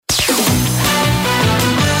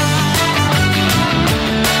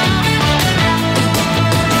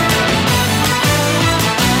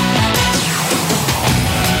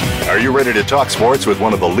you ready to talk sports with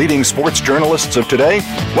one of the leading sports journalists of today?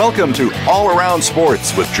 Welcome to All Around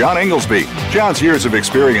Sports with John Inglesby. John's years of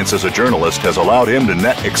experience as a journalist has allowed him to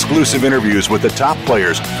net exclusive interviews with the top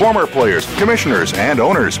players, former players, commissioners, and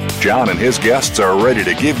owners. John and his guests are ready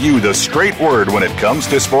to give you the straight word when it comes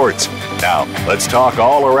to sports. Now, let's talk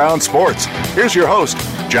all around sports. Here's your host,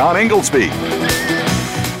 John Inglesby.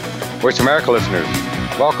 Voice America listeners,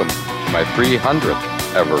 welcome to my 300th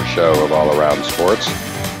ever show of All Around Sports.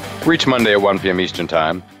 Each Monday at 1 p.m. Eastern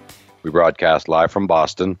Time, we broadcast live from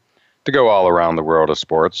Boston to go all around the world of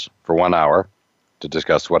sports for 1 hour to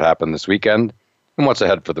discuss what happened this weekend and what's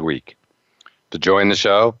ahead for the week. To join the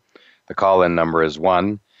show, the call-in number is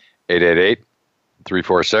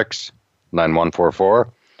 1-888-346-9144,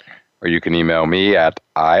 or you can email me at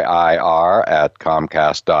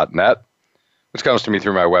iir@comcast.net, which comes to me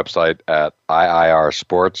through my website at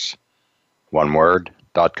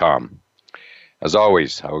iirsports.com. As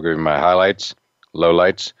always, I will give you my highlights,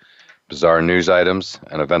 lowlights, bizarre news items,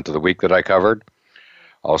 and event of the week that I covered.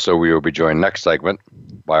 Also, we will be joined next segment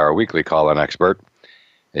by our weekly call-in expert,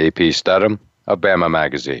 AP Stedham of Bama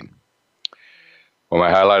Magazine. Well, my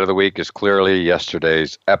highlight of the week is clearly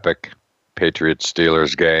yesterday's epic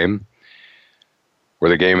Patriots-Steelers game, where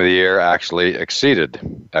the game of the year actually exceeded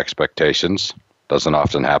expectations. Doesn't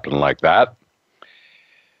often happen like that.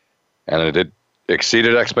 And it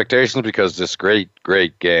exceeded expectations because this great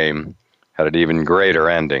game had an even greater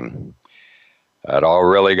ending. It all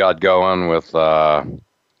really got going with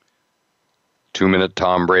 2-minute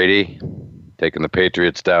Tom Brady taking the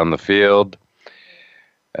Patriots down the field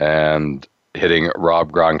and hitting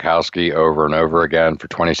Rob Gronkowski over and over again for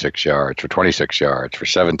 26 yards, for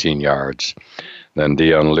 17 yards. Then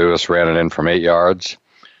Dion Lewis ran it in from 8 yards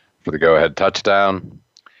for the go-ahead touchdown.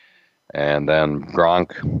 And then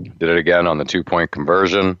Gronk did it again on the 2-point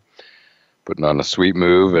conversion, putting on a sweet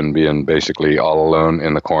move and being basically all alone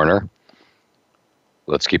in the corner.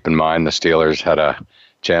 Let's keep in mind the Steelers had a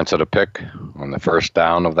chance at a pick on the first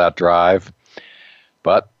down of that drive,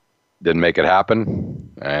 but didn't make it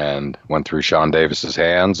happen and went through Sean Davis's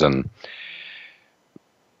hands. And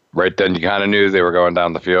right then you kind of knew they were going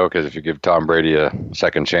down the field, because if you give Tom Brady a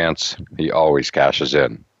second chance, he always cashes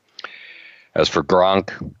in. As for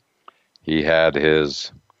Gronk, he had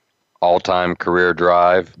his all-time career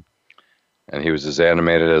drive, and he was as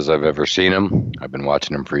animated as I've ever seen him. I've been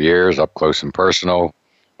watching him for years, up close and personal,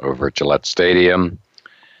 over at Gillette Stadium.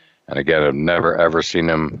 And again, I've never, ever seen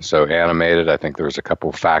him so animated. I think there was a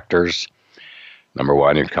couple factors. Number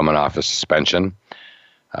one, he was coming off a suspension.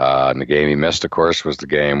 And the game he missed, of course, was the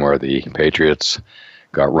game where the Patriots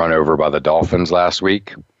got run over by the Dolphins last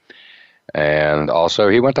week. And also,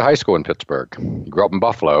 he went to high school in Pittsburgh. He grew up in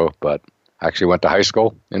Buffalo, but actually went to high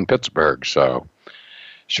school in Pittsburgh. So,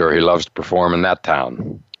 sure, he loves to perform in that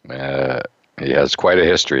town. He has quite a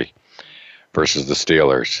history versus the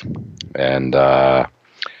Steelers. And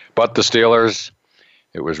but the Steelers,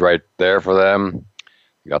 it was right there for them.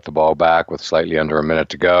 He got the ball back with slightly under a minute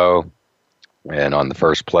to go. And on the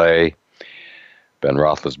first play, Ben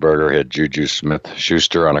Roethlisberger hit Juju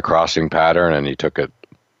Smith-Schuster on a crossing pattern, and he took it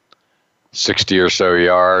 60 or so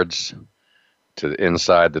yards to the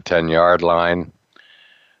inside the 10-yard line.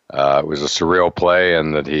 It was a surreal play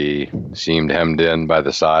in that he seemed hemmed in by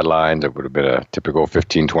the sidelines. It would have been a typical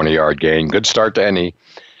 15, 20-yard gain. Good start to any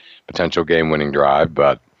potential game-winning drive,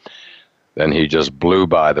 but then he just blew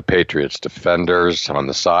by the Patriots defenders on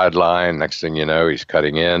the sideline. Next thing you know, he's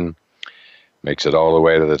cutting in, makes it all the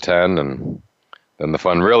way to the 10, and then the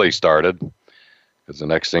fun really started, because the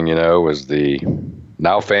next thing you know was the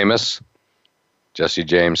now famous Jesse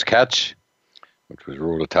James catch, which was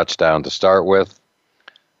ruled a touchdown to start with,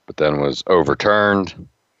 but then was overturned,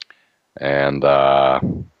 and that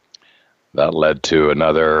led to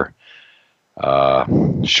another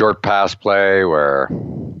short pass play where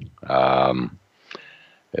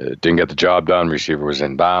it didn't get the job done. Receiver was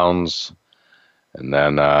in bounds, and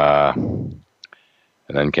then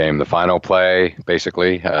came the final play,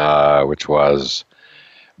 basically, which was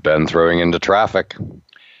Ben throwing into traffic.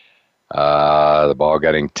 The ball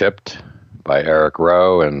getting tipped by Eric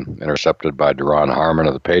Rowe and intercepted by Deron Harmon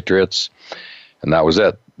of the Patriots. And that was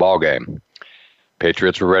it. Ball game.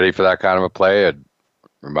 Patriots were ready for that kind of a play. It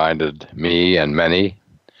reminded me and many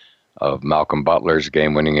of Malcolm Butler's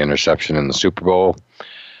game-winning interception in the Super Bowl a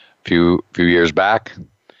few years back.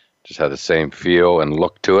 Just had the same feel and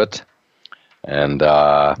look to it. And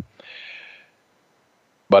but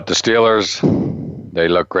the Steelers, they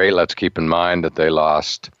look great. Let's keep in mind that they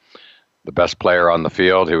lost the best player on the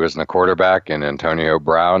field, who isn't a quarterback, in Antonio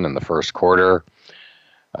Brown in the first quarter.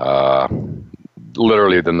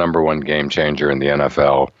 Literally the number one game changer in the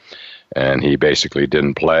NFL and he basically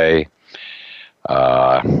didn't play.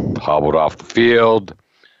 Hobbled off the field.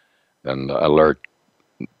 Then the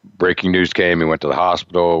breaking news came. He went to the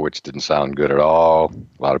hospital, which didn't sound good at all.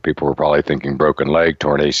 A lot of people were probably thinking broken leg,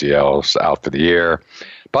 torn ACLs, out for the year.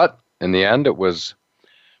 But in the end, it was,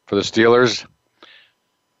 for the Steelers,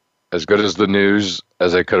 as good as the news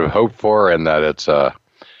as they could have hoped for, and that it's a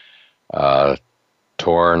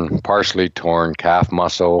partially torn calf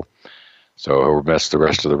muscle. So he'll miss the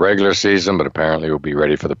rest of the regular season, but apparently he'll be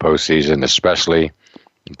ready for the postseason, especially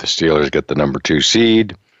if the Steelers get the number 2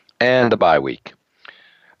 seed and a bye week.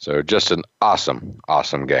 So just an awesome,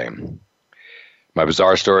 awesome game. My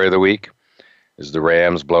bizarre story of the week is the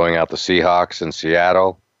Rams blowing out the Seahawks in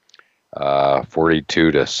Seattle,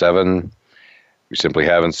 42-7. We simply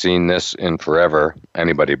haven't seen this in forever,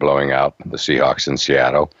 anybody blowing out the Seahawks in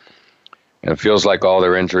Seattle. And it feels like all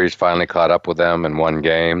their injuries finally caught up with them in one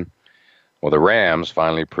game. Well, the Rams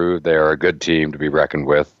finally proved they are a good team to be reckoned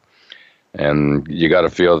with. And you got to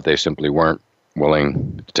feel that they simply weren't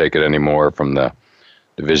willing to take it anymore from the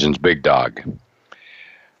division's big dog.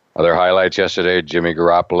 Other highlights yesterday, Jimmy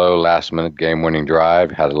Garoppolo, last-minute game-winning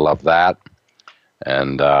drive. Had to love that.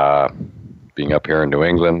 And being up here in New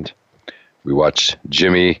England, we watched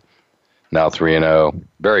Jimmy, now 3-0,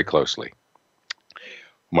 very closely.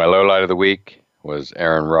 My low light of the week was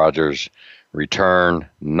Aaron Rodgers' return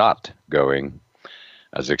not going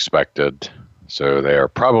as expected. So they are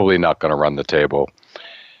probably not going to run the table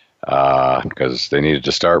because they needed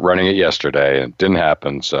to start running it yesterday, and it didn't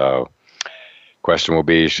happen. So question will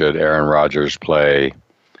be, should Aaron Rodgers play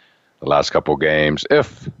the last couple games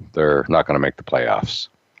if they're not going to make the playoffs?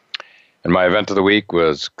 And my event of the week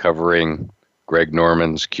was covering Greg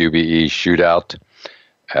Norman's QBE shootout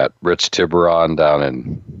at Rich Tiburon down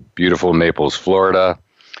in beautiful Naples, Florida.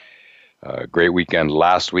 Great weekend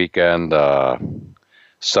last weekend.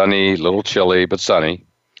 Sunny, little chilly, but sunny.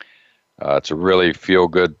 It's a really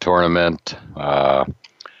feel-good tournament.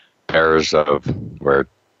 Pairs of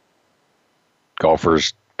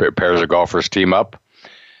golfers team up,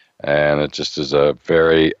 and it just is a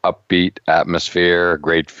very upbeat atmosphere,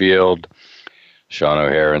 great field. Sean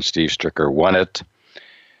O'Hare and Steve Stricker won it,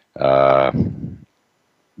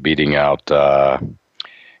 beating out Graham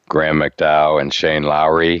McDowell and Shane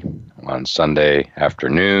Lowry on Sunday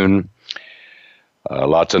afternoon.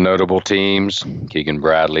 Lots of notable teams: Keegan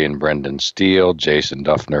Bradley and Brendan Steele, Jason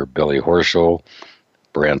Duffner, Billy Horschel,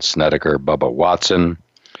 Brant Snedeker, Bubba Watson,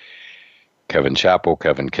 Kevin Chappell,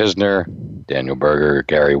 Kevin Kisner, Daniel Berger,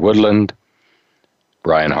 Gary Woodland,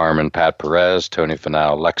 Brian Harmon, Pat Perez, Tony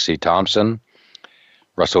Finau, Lexi Thompson,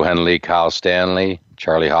 Russell Henley, Kyle Stanley,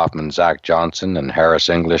 Charlie Hoffman, Zach Johnson, and Harris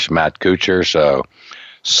English, Matt Kuchar. So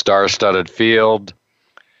star-studded field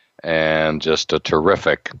and just a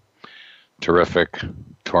terrific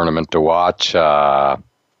tournament to watch.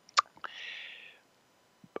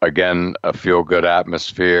 Again, a feel-good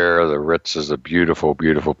atmosphere. The Ritz is a beautiful,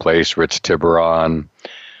 beautiful place. Rich Tiburon.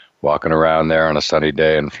 Walking around there on a sunny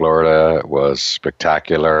day in Florida was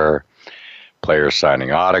spectacular. Players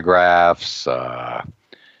signing autographs.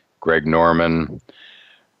 Greg Norman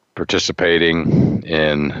participating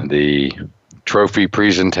in the trophy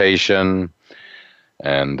presentation.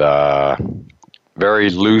 And very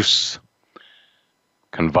loose,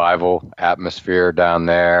 convivial atmosphere down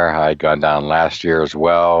there. I'd gone down last year as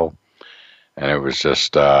well, and it was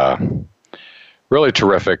just really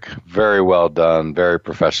terrific. Very well done, very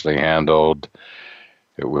professionally handled.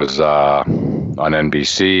 It was on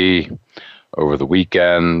NBC over the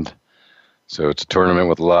weekend, so it's a tournament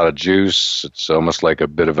with a lot of juice. It's almost like a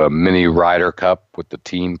bit of a mini Ryder Cup with the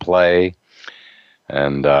team play,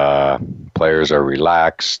 and players are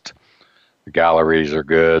relaxed. The galleries are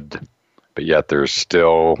good, but yet there's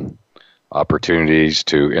still opportunities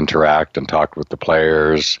to interact and talk with the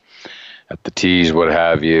players at the tees, what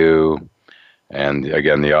have you. And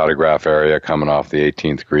again, the autograph area coming off the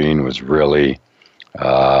 18th green was really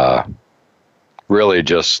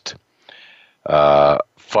just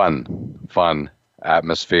fun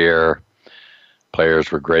atmosphere.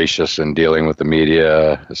 Players were gracious in dealing with the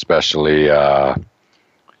media, especially the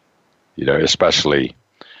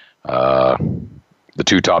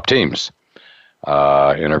two top teams.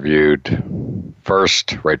 Interviewed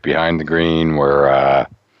first, right behind the green, were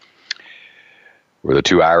the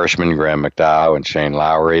two Irishmen, Graham McDowell and Shane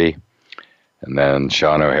Lowry. And then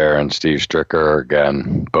Sean O'Hare and Steve Stricker,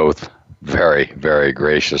 again, both very, very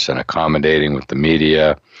gracious and accommodating with the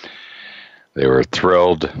media. They were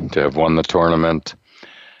thrilled to have won the tournament,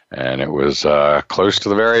 and it was close to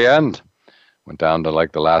the very end. Went down to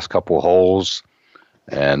like the last couple holes,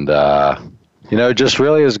 and just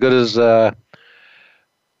really as good as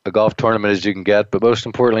a golf tournament as you can get, but most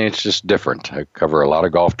importantly, it's just different. I cover a lot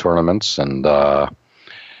of golf tournaments, and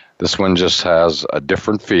this one just has a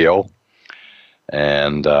different feel.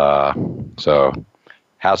 And so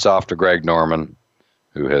hats off to Greg Norman,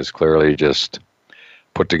 who has clearly just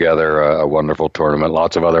put together a wonderful tournament.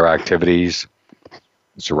 Lots of other activities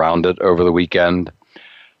surround it over the weekend.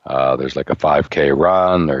 There's like a 5K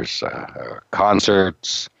run. There's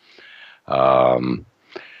concerts.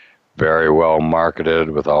 Very well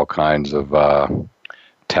marketed with all kinds of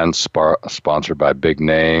tents sponsored by big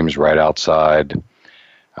names right outside.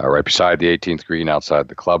 Right beside the 18th green outside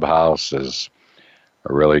the clubhouse is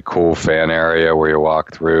a really cool fan area where you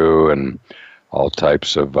walk through, and all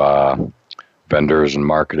types of vendors and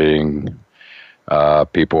marketing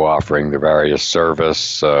people offering the various service.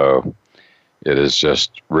 So it is just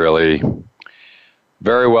really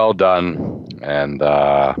very well done. And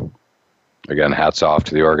again, hats off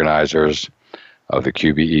to the organizers of the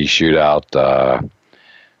QBE shootout.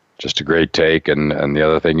 Just a great take. And the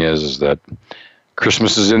other thing is that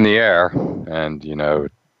Christmas is in the air, and, you know,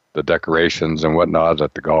 the decorations and whatnot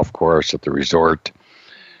at the golf course, at the resort,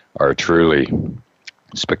 are truly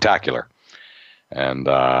spectacular. And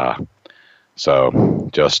so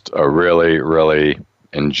just a really, really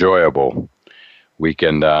enjoyable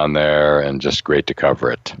weekend down there, and just great to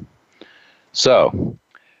cover it. So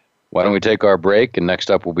why don't we take our break, and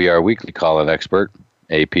next up will be our weekly call-in expert,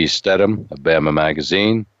 AP Stedham of Bama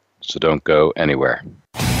Magazine. So don't go anywhere.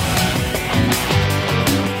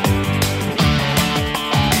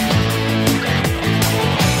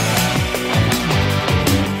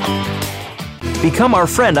 Become our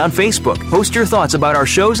friend on Facebook. Post your thoughts about our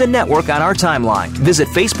shows and network on our timeline. Visit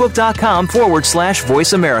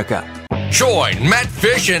facebook.com/Voice America. Join Matt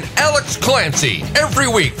Fish and Alex Clancy every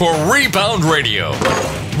week for Rebound Radio.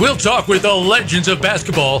 We'll talk with the legends of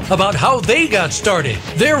basketball about how they got started,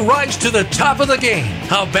 their rise to the top of the game,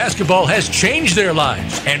 how basketball has changed their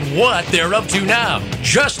lives, and what they're up to now.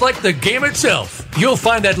 Just like the game itself, you'll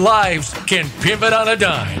find that lives can pivot on a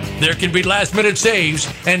dime. There can be last-minute saves,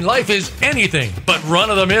 and life is anything but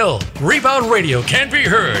run-of-the-mill. Rebound Radio can be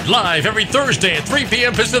heard live every Thursday at 3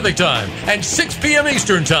 p.m. Pacific Time and 6 p.m.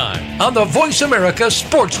 Eastern Time on the Voice America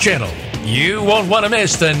Sports Channel. You won't want to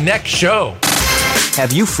miss the next show.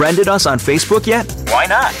 Have you friended us on Facebook yet? Why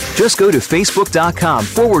not? Just go to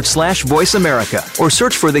facebook.com/Voice America or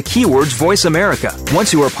search for the keywords Voice America.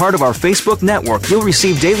 Once you are part of our Facebook network, you'll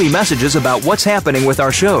receive daily messages about what's happening with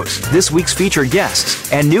our shows, this week's featured guests,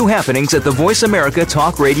 and new happenings at the Voice America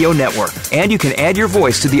Talk Radio Network. And you can add your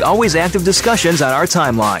voice to the always active discussions on our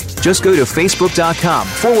timeline. Just go to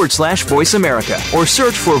facebook.com/Voice America or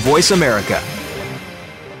search for Voice America.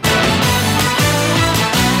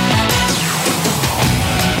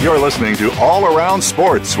 You're listening to All Around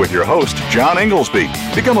Sports with your host, John Inglesby.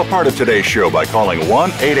 Become a part of today's show by calling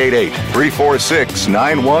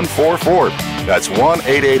 1-888-346-9144. That's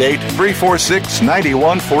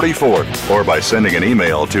 1-888-346-9144. Or by sending an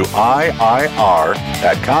email to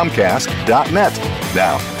iir@comcast.net.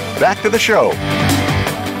 Now, back to the show.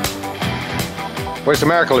 Voice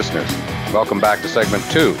America listeners, welcome back to segment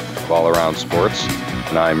 2 of All Around Sports.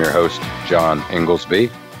 And I'm your host, John Inglesby.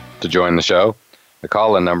 To join the show, the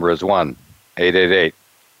call-in number is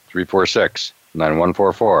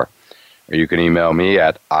 1-888-346-9144. Or you can email me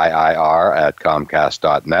at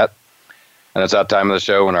iir@comcast.net. And it's that time of the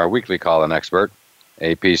show when our weekly call-in expert,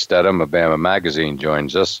 AP Stedham of Bama Magazine,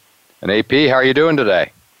 joins us. And AP, how are you doing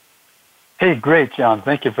today? Hey, great, John.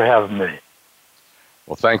 Thank you for having me.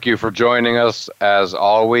 Well, thank you for joining us as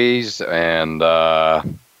always. And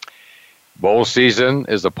bowl season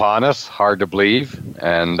is upon us, hard to believe.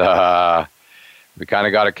 And we kind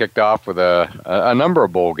of got it kicked off with a number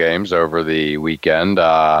of bowl games over the weekend,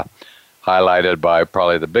 highlighted by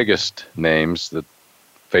probably the biggest names that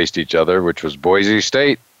faced each other, which was Boise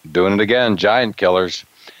State doing it again, Giant Killers,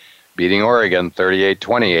 beating Oregon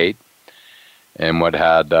 38-28 in what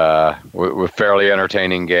had a fairly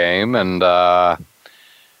entertaining game. And now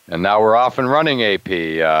we're off and running, AP.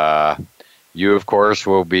 You, of course,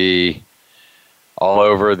 will be all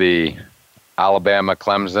over the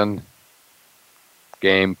Alabama-Clemson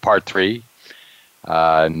game, part 3,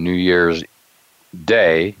 New Year's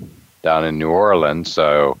Day down in New Orleans.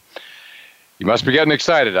 So you must be getting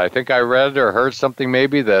excited. I think I read or heard something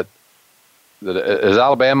maybe that has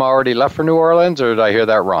Alabama already left for New Orleans, or did I hear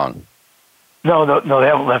that wrong? No, they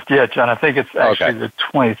haven't left yet, John. I think it's actually the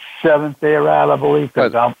 27th they arrive, I believe,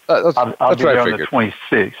 because I'll be there on the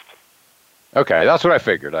 26th. Okay, that's what I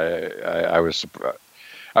figured. I was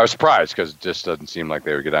surprised because it just doesn't seem like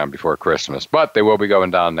they would get down before Christmas. But they will be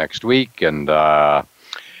going down next week. And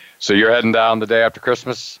So you're heading down the day after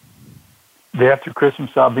Christmas? Day after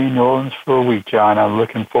Christmas, I'll be in New Orleans for a week, John. I'm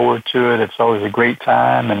looking forward to it. It's always a great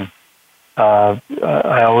time, and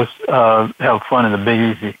I always have fun in the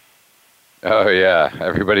Big Easy. Oh, yeah.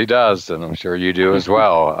 Everybody does, and I'm sure you do as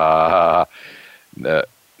well.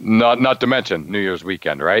 Not to mention New Year's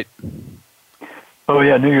weekend, right? Oh,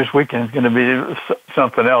 yeah. New Year's weekend is going to be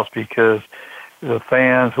something else because the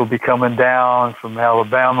fans will be coming down from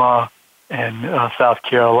Alabama and South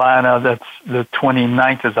Carolina. That's the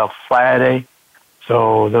 29th is a Friday.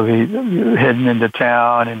 So they'll be heading into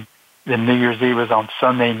town, and then New Year's Eve is on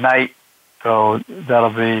Sunday night. So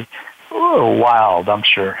that'll be wild, I'm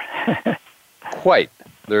sure. Quite.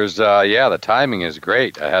 There's, the timing is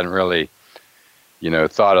great. I hadn't really,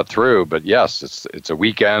 thought it through, but yes, it's a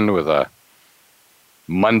weekend with a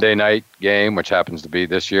Monday night game, which happens to be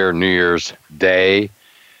this year New Year's Day.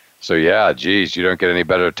 So yeah, geez, you don't get any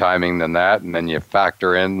better timing than that. And then you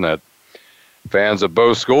factor in that fans of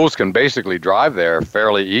both schools can basically drive there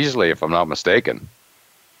fairly easily, if I'm not mistaken.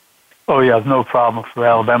 Oh yeah, no problem for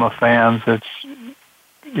Alabama fans. It's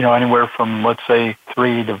anywhere from, let's say,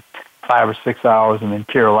 3 to 5 or 6 hours, and then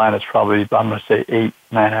Carolina's probably, I'm going to say 8,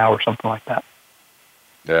 9 hours, something like that.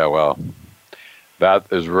 Yeah, well, that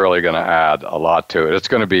is really going to add a lot to it. It's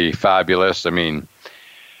going to be fabulous. I mean,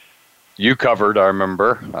 you covered, I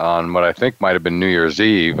remember, on what I think might have been New Year's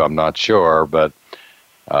Eve. I'm not sure. But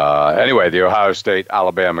anyway, the Ohio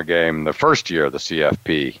State-Alabama game, the first year the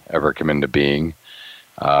CFP ever came into being.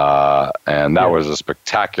 And that was a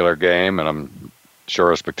spectacular game, and I'm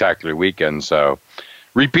sure a spectacular weekend. So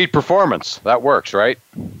repeat performance, that works, right?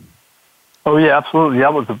 Oh, yeah, absolutely.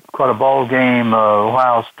 That was quite a ball game.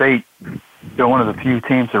 Ohio State, they're one of the few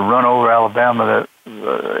teams that run over Alabama.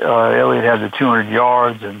 That Elliott had the 200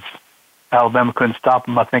 yards, and Alabama couldn't stop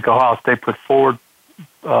them. I think Ohio State put 4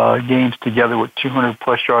 games together with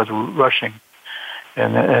 200-plus yards rushing.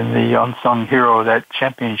 And the unsung hero of that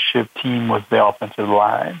championship team was the offensive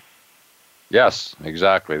line. Yes,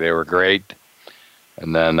 exactly. They were great.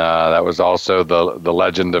 And then that was also the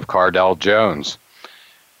legend of Cardell Jones.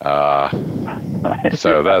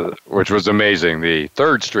 Which was amazing. The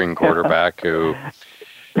third-string quarterback who,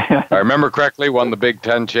 if I remember correctly, won the Big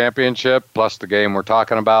Ten championship, plus the game we're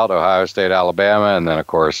talking about, Ohio State-Alabama, and then, of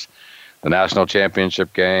course, the national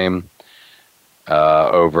championship game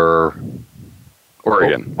over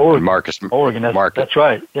Oregon. Oregon, that's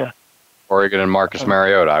right, yeah. Oregon and Marcus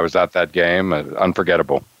Mariota. I was at that game.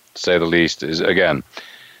 Unforgettable, to say the least. Is again,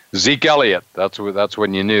 Zeke Elliott. That's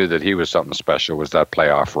when you knew that he was something special, was that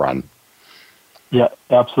playoff run. Yeah,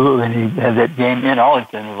 absolutely. And he had that game in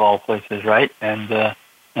Arlington, of all places, right? And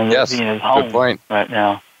yes, being his home good point. right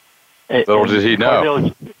now. Little did he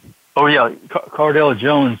know. Cardell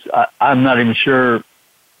Jones, I'm not even sure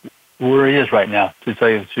where he is right now, to tell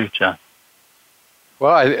you the truth, John.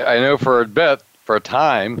 Well, I know for a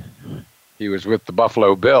time, he was with the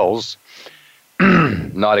Buffalo Bills.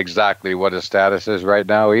 Not exactly what his status is right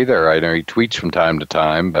now either. I know he tweets from time to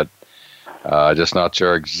time, but just not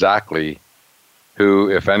sure exactly who,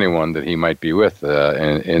 if anyone, that he might be with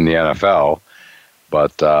in the NFL.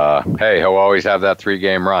 But hey, he'll always have that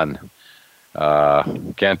 3-game run.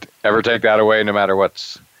 Can't ever take that away, no matter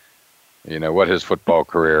what his football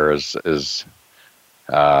career is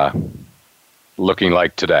looking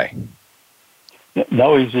like today.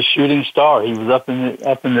 No, he's a shooting star. He was up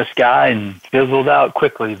in the sky and fizzled out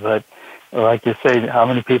quickly. But like you say, how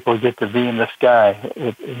many people get to be in the sky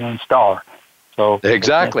in star? So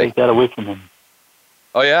exactly, take that away from him.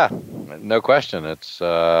 Oh yeah, no question. It's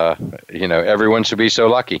everyone should be so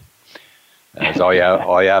lucky. That's all you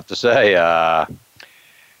have to say.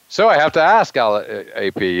 So I have to ask,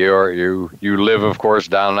 AP, you live, of course,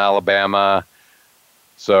 down in Alabama.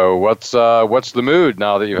 So what's the mood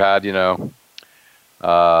now that you've had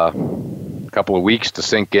a couple of weeks to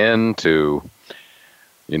sink in, to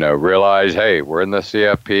realize, hey, we're in the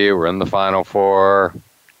CFP, we're in the Final Four,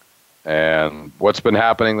 and what's been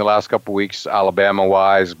happening the last couple of weeks,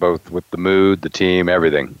 Alabama-wise, both with the mood, the team,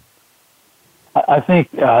 everything? I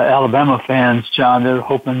think Alabama fans, John, they're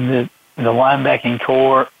hoping that the linebacking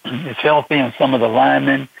core is healthy, and some of the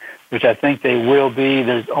linemen, which I think they will be.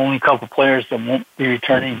 There's only a couple players that won't be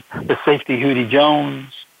returning. The safety, Hootie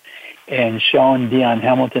Jones, and Sean Deion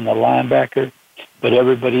Hamilton, the linebacker. But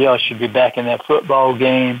everybody else should be back in that football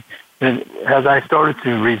game. And as I started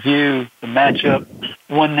to review the matchup,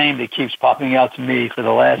 one name that keeps popping out to me for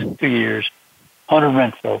the last 2 years, Hunter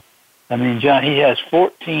Renfrow. I mean, John, he has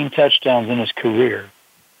 14 touchdowns in his career,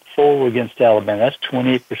 4 against Alabama. That's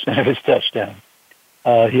 28% of his touchdowns.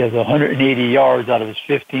 He has 180 yards out of his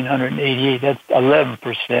 1,588. That's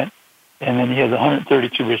 11%. and then he has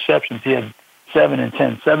 132 receptions. He had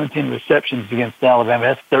 17 receptions against Alabama.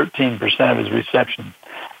 That's 13% of his receptions.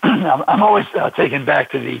 I'm always taken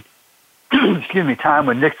back to the time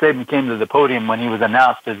when Nick Saban came to the podium when he was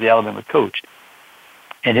announced as the Alabama coach.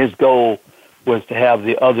 And his goal was to have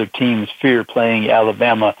the other teams fear playing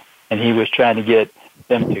Alabama, and he was trying to get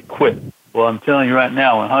them to quit. Well, I'm telling you right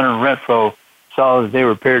now, when Hunter Renfrow saw that they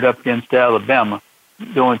were paired up against Alabama,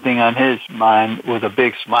 the only thing on his mind was a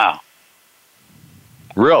big smile.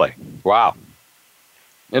 Really? Wow.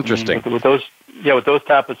 Interesting. With those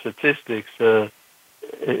type of statistics, no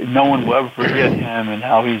one will ever forget him and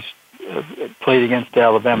how he's played against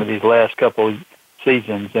Alabama these last couple of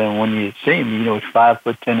seasons. And when you see him, he's 5'10",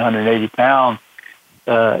 180 pounds.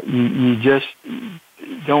 You just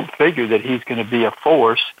don't figure that he's going to be a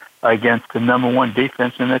force against the number one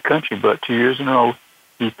defense in the country. But 2 years in a row,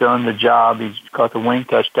 he's done the job. He's caught the wing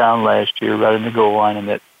touchdown last year right in the goal line in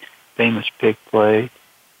that famous pick play.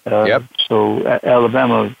 Yep. So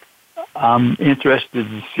Alabama, I'm interested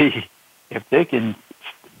to see if they can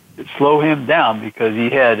slow him down, because he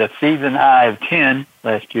had a season high of 10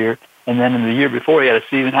 last year, and then in the year before he had a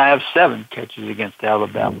season high of 7 catches against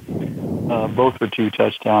Alabama. Both were 2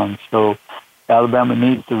 touchdowns. So Alabama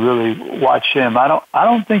needs to really watch him. I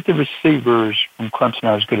don't think the receivers from Clemson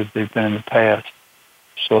are as good as they've been in the past.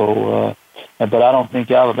 So, but I don't think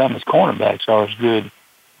Alabama's cornerbacks are as good,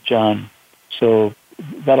 John. So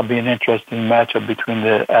that'll be an interesting matchup between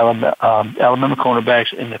the Alabama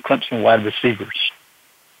cornerbacks and the Clemson wide receivers.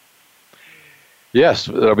 Yes,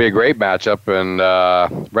 it'll be a great matchup, and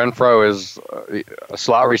Renfrow is a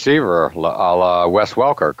slot receiver, a la Wes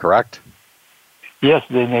Welker, correct? Yes,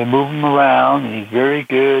 they move him around. He's very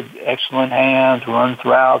good, excellent hands, runs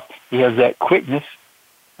routes. He has that quickness.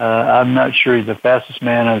 I'm not sure he's the fastest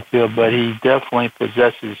man on the field, but he definitely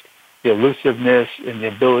possesses the elusiveness and the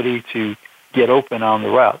ability to get open on the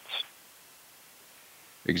routes.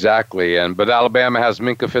 Exactly, but Alabama has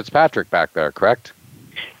Minkah Fitzpatrick back there, correct?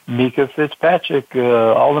 Minkah Fitzpatrick,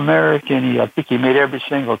 All-American. I think he made every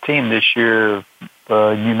single team this year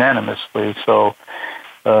unanimously. So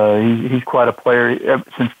he's quite a player.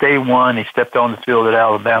 Since day one, he stepped on the field at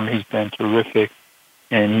Alabama. He's been terrific.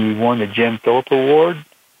 And he won the Jim Thorpe Award.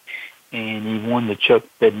 And he won the Chuck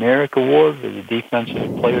Bednarik Award for the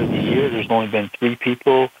Defensive Player of the Year. There's only been 3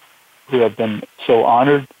 people who have been so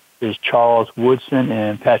honored. There's Charles Woodson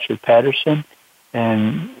and Patrick Patterson.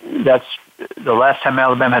 And that's the last time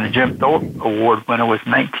Alabama had a Jim Thorpe Award winner was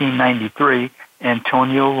 1993,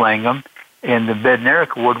 Antonio Langham. And the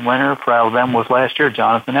Bednarik Award winner for Alabama was last year,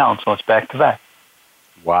 Jonathan Allen. So it's back-to-back.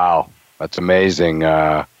 Wow, that's amazing.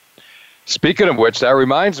 Speaking of which, that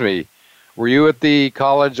reminds me, were you at the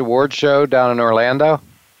college award show down in Orlando?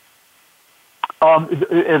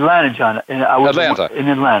 Atlanta, John. I was in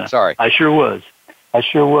Atlanta. Sorry. I sure was. I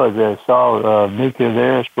saw Mika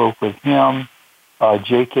there, spoke with him.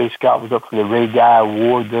 J.K. Scott was up for the Ray Guy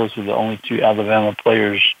Award. Those are the only 2 Alabama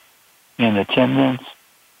players in attendance.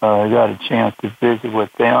 I got a chance to visit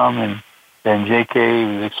with them, and then J.K.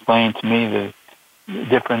 was explaining to me the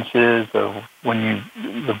differences of when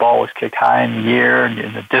the ball was kicked high in the air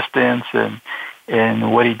and the distance,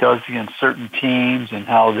 and what he does against certain teams and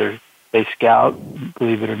how they scout,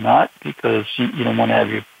 believe it or not, because you don't want to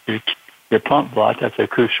have your punt block. That's a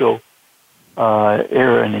crucial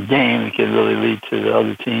error in the game. It could really lead to the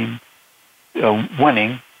other team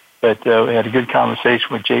winning. But we had a good conversation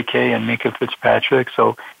with J.K. and Minkah Fitzpatrick.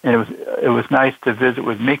 And it was nice to visit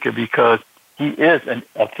with Minkah because he is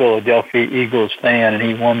a Philadelphia Eagles fan, and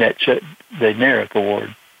he won that Chuck Bednarik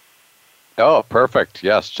Award. Oh, perfect.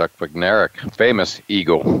 Yes, Chuck Bednarik, famous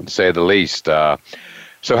Eagle, to say the least. So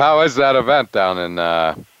how is that event down in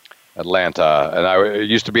Atlanta? And I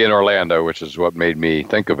used to be in Orlando, which is what made me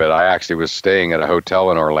think of it. I actually was staying at a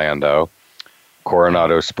hotel in Orlando,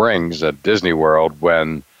 Coronado Springs at Disney World,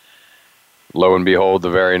 when, lo and behold,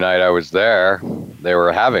 the very night I was there, they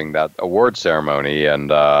were having that award ceremony, and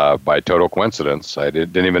by total coincidence, I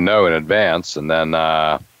didn't even know in advance. And then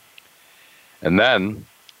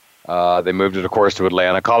they moved it, of course, to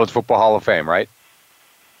Atlanta. College Football Hall of Fame, right?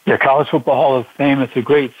 Yeah, College Football Hall of Fame. It's a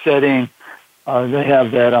great setting. They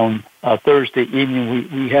have that on Thursday evening.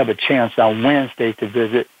 We have a chance on Wednesday to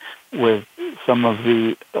visit with some of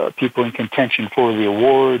the people in contention for the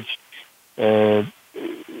awards.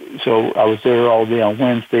 So I was there all day on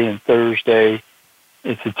Wednesday and Thursday.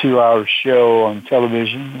 It's a 2-hour show on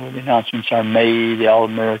television where the announcements are made. The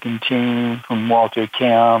All-American team from Walter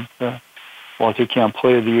Camp, Walter Camp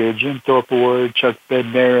Player of the Year, Jim Thorpe Award, Chuck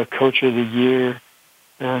Bednarik Coach of the Year,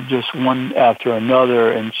 just one after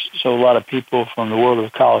another. And so a lot of people from the world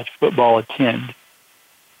of college football attend.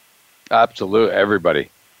 Absolutely. Everybody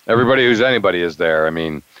who's anybody is there. I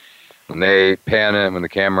mean, when they pan in, when the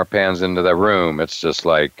camera pans into the room, it's just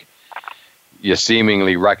like you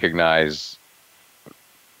seemingly recognize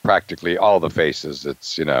practically all the faces.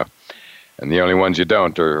 It's, and the only ones you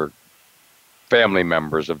don't are family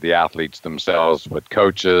members of the athletes themselves, with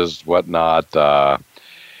coaches, whatnot.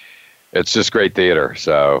 It's just great theater.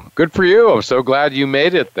 So good for you. I'm so glad you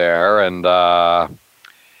made it there. And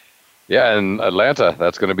in Atlanta,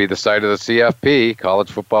 that's going to be the site of the CFP,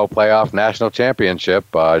 College Football Playoff National Championship.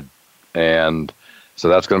 And so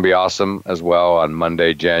that's going to be awesome as well on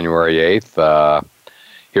Monday, January 8th.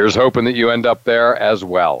 Here's hoping that you end up there as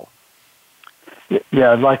well.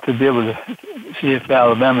 Yeah, I'd like to be able to see if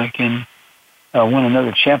Alabama can win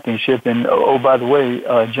another championship. And, by the way,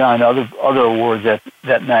 John, other awards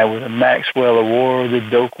that night were the Maxwell Award, the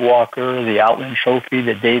Doak Walker, the Outland Trophy,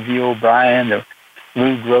 the Davey O'Brien, the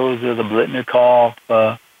Lou Groza, the Blitnikoff.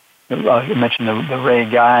 I mentioned the Ray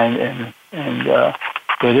Guy,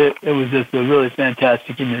 but it was just a really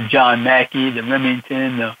fantastic. The John Mackey, the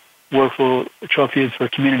Remington, the Werfel Trophies for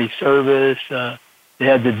Community Service. They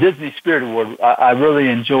had the Disney Spirit Award. I really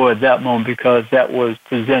enjoyed that moment because that was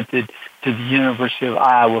presented to the University of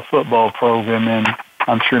Iowa football program, and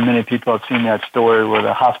I'm sure many people have seen that story where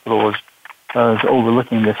the hospital was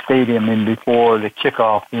overlooking the stadium, and before the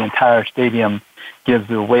kickoff, the entire stadium gives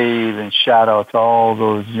a wave and shout out to all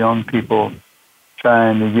those young people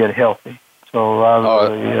trying to get healthy. So I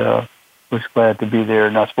really was glad to be there,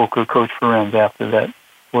 and I spoke with Coach Ferenz after that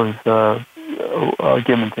was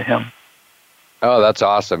given to him. Oh, that's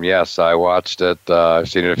awesome. Yes, I watched it. I've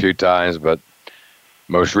seen it a few times, but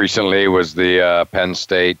most recently was the Penn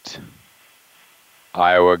State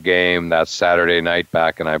Iowa game that Saturday night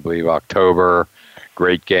back in, I believe, October.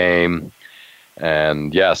 Great game.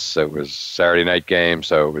 And yes, it was Saturday night game,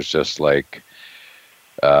 so it was just like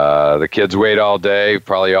the kids wait all day,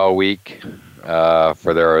 probably all week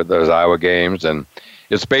for those Iowa games. And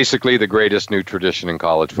it's basically the greatest new tradition in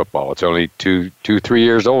college football. It's only 3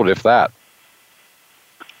 years old, if that.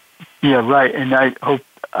 Yeah, right. And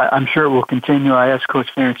I'm sure it will continue. I asked Coach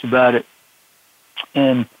Ferenc about it,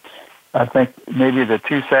 and I think maybe the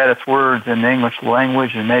two saddest words in the English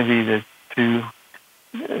language, and maybe the two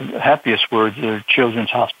happiest words are Children's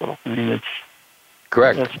Hospital. I mean, it's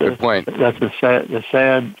correct. Good point. That's a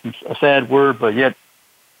sad word, but yet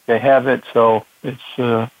they have it. So it's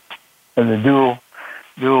the dual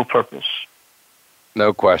purpose.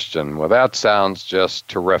 No question. Well, that sounds just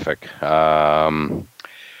terrific.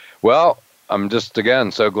 Well, I'm just,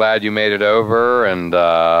 again, so glad you made it over. And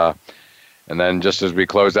then just as we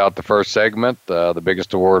close out the first segment, the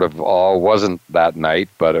biggest award of all wasn't that night,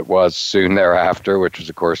 but it was soon thereafter, which was,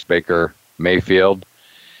 of course, Baker Mayfield,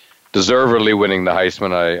 deservedly winning the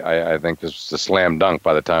Heisman. I think this was a slam dunk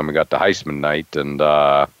by the time we got to Heisman night. And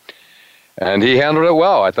he handled it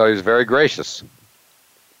well. I thought he was very gracious.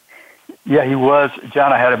 Yeah, he was.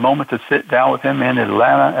 John, I had a moment to sit down with him in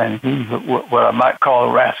Atlanta, and he's what I might call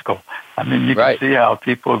a rascal. I mean, you can see how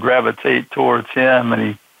people gravitate towards him,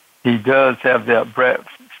 and he does have that Brett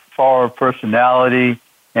Favre personality,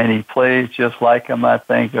 and he plays just like him, I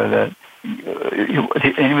think. And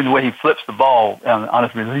even the way he flips the ball on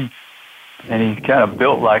his release, and he's kind of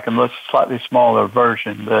built like him, a slightly smaller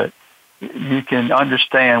version, but you can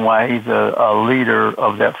understand why he's a leader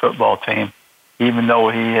of that football team, even though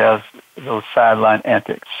he has those sideline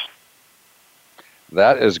antics.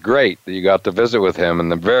 That is great that you got to visit with him,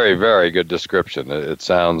 and a very, very good description. It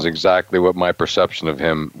sounds exactly what my perception of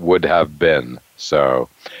him would have been. So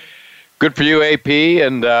good for you, AP,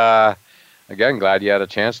 and again, glad you had a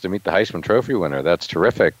chance to meet the Heisman Trophy winner. That's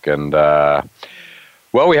terrific. And,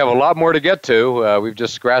 well, we have a lot more to get to. We've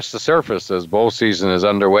just scratched the surface as bowl season is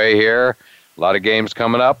underway here. A lot of games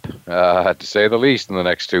coming up, to say the least, in the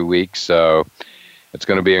next 2 weeks. So it's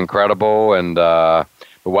going to be incredible. And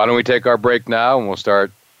but why don't we take our break now, and we'll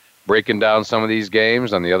start breaking down some of these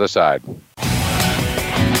games on the other side.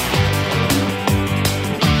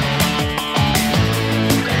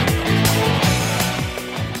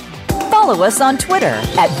 Follow us on Twitter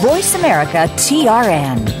at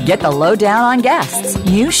VoiceAmericaTRN. Get the lowdown on guests,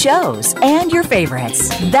 new shows, and your favorites.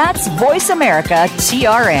 That's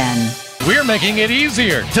VoiceAmericaTRN. We're making it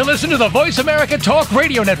easier to listen to the Voice America Talk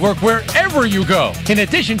Radio Network wherever you go. In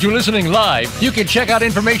addition to listening live, you can check out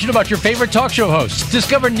information about your favorite talk show hosts,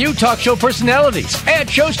 discover new talk show personalities, add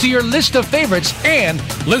shows to your list of favorites, and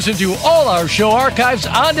listen to all our show archives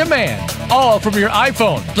on demand. All from your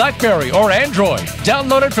iPhone, BlackBerry, or Android.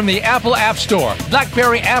 Download it from the Apple App Store,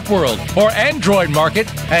 BlackBerry App World, or Android Market,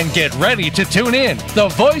 and get ready to tune in. The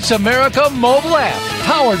Voice America mobile app,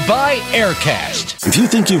 powered by Aircast. If you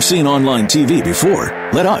think you've seen online TV before,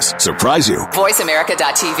 let us surprise you.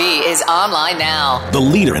 VoiceAmerica.tv is online now. The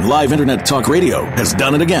leader in live Internet talk radio has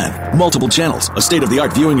done it again. Multiple channels, a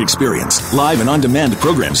state-of-the-art viewing experience, live and on-demand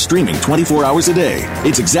programs streaming 24 hours a day.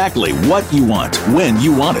 It's exactly what you want, when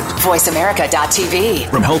you want it.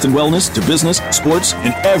 VoiceAmerica.tv. From health and wellness to business, sports,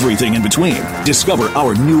 and everything in between. Discover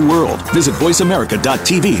our new world. Visit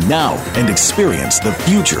VoiceAmerica.tv now and experience the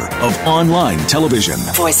future of online television.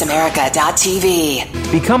 VoiceAmerica.tv.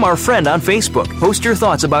 Become our friend on Facebook. Post your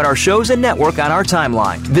thoughts about our shows and network on our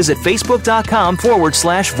timeline. Visit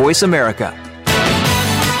Facebook.com/Voice America.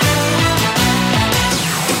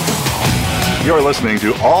 You're listening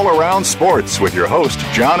to All Around Sports with your host,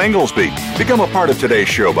 John Inglesby. Become a part of today's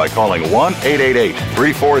show by calling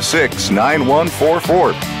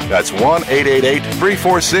 1-888-346-9144. That's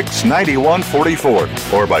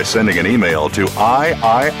 1-888-346-9144. Or by sending an email to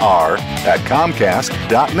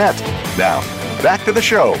iir@comcast.net. Now, back to the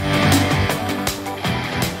show.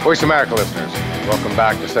 Voice America listeners, welcome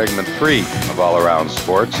back to segment 3 of All Around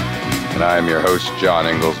Sports. And I am your host, John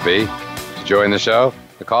Inglesby. To join the show,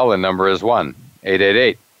 the call-in number is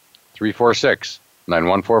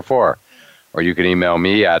 1-888-346-9144. Or you can email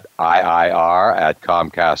me at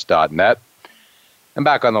iir@comcast.net. And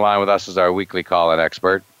back on the line with us is our weekly call-in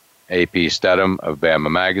expert, AP Stedham of Bama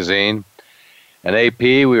Magazine. And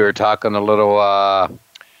AP, we were talking a little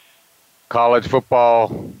college football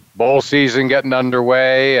bowl season getting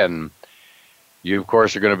underway, and you, of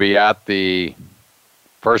course, are going to be at the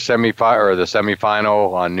first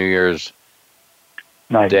semifinal on New Year's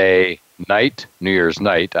New Year's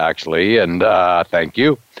night, actually, and thank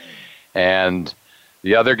you. And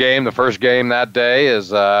the other game, the first game that day,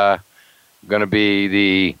 is going to be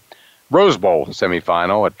the Rose Bowl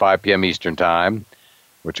semifinal at 5 p.m. Eastern Time,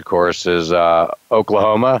 which, of course, is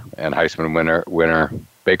Oklahoma and Heisman winner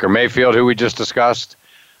Baker Mayfield, who we just discussed,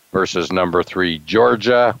 versus number 3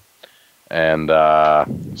 Georgia. And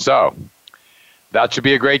so that should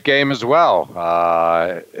be a great game as well.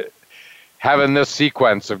 Having this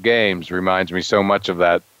sequence of games reminds me so much of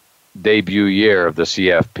that debut year of the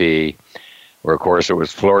CFP, where, of course, it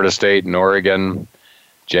was Florida State and Oregon,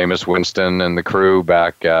 Jameis Winston and the crew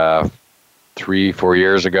back 3-4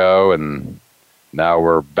 years ago, and now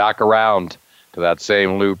we're back around to that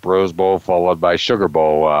same loop, Rose Bowl followed by Sugar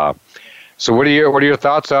Bowl. So what are your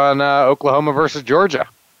thoughts on Oklahoma versus Georgia?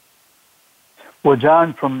 Well,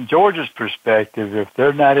 John, from Georgia's perspective, if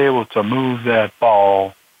they're not able to move that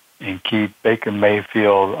ball and keep Baker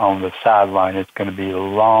Mayfield on the sideline, it's going to be a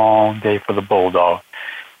long day for the Bulldogs.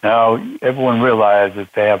 Now, everyone realizes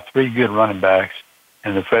that they have 3 good running backs,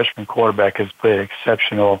 and the freshman quarterback has played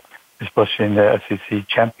exceptional, especially in the SEC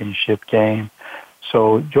championship game.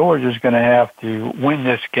 So Georgia's going to have to win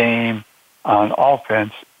this game on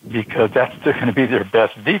offense because that's still going to be their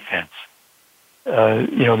best defense.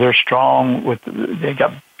 They're strong they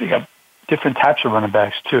got different types of running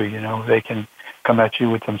backs too. They can come at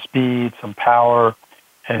you with some speed, some power,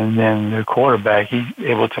 and then their quarterback, he's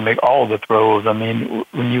able to make all the throws. I mean,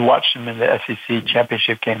 when you watch him in the SEC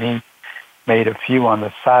championship game, he made a few on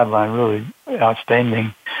the sideline, really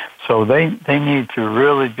outstanding. So they need to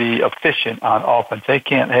really be efficient on offense. They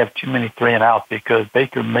can't have too many 3-and-outs because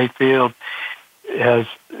Baker Mayfield has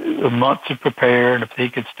a month to prepare, and if he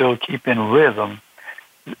could still keep in rhythm,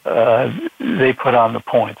 they put on the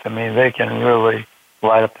points. I mean, they can really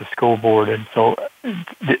light up the scoreboard. And so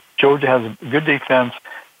Georgia has a good defense,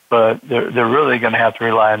 but they're really going to have to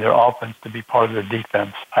rely on their offense to be part of their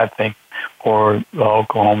defense, I think, or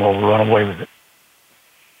Oklahoma will run away with it.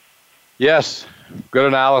 Yes, good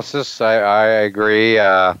analysis. I agree.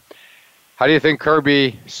 How do you think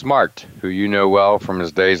Kirby Smart, who you know well from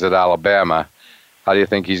his days at Alabama, how do you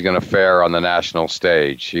think he's going to fare on the national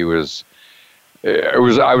stage? I was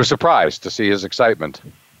surprised to see his excitement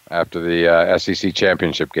after the SEC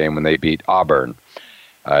championship game when they beat Auburn.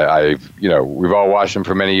 We've all watched him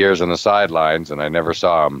for many years on the sidelines, and I never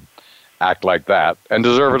saw him act like that, and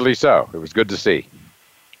deservedly so. It was good to see.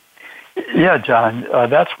 Yeah, John,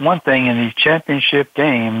 that's one thing in these championship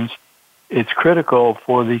games. It's critical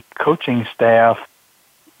for the coaching staff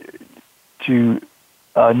to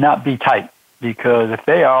not be tight, because if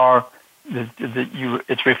they are,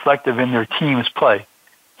 it's reflective in their team's play.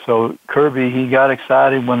 So Kirby, he got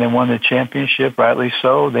excited when they won the championship, rightly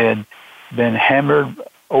so. They had been hammered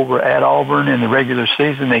over at Auburn in the regular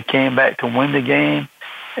season. They came back to win the game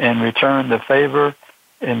and return the favor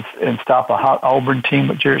and stop a hot Auburn team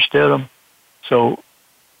with Jarrett Stidham. So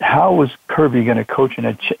how was Kirby going to coach in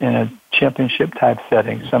a championship-type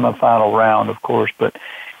setting, semifinal round, of course, but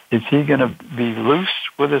is he going to be loose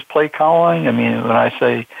with his play calling? I mean, when I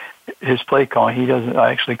say his play calling. He doesn't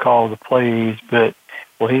actually call the plays, but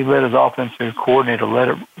will he let his offensive coordinator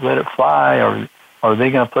let it fly, or are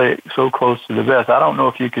they going to play it so close to the vest? I don't know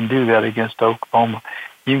if you can do that against Oklahoma.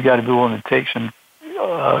 You've got to be willing to take some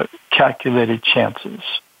calculated chances.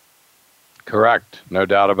 Correct. No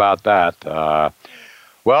doubt about that.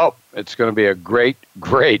 Well, it's going to be a great,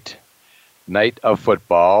 great night of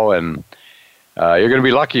football, and you're going to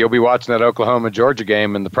be lucky. You'll be watching that Oklahoma-Georgia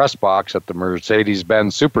game in the press box at the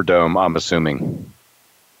Mercedes-Benz Superdome, I'm assuming.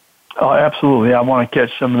 Oh, absolutely. I want to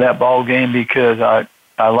catch some of that ball game because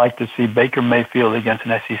I like to see Baker Mayfield against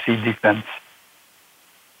an SEC defense.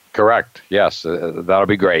 Correct. Yes, that'll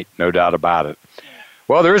be great. No doubt about it.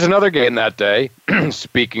 Well, there is another game that day,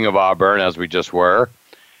 speaking of Auburn, as we just were,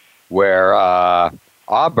 where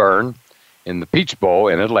Auburn in the Peach Bowl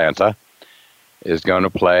in Atlanta is going to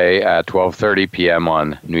play at 12:30 p.m.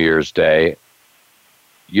 on New Year's Day.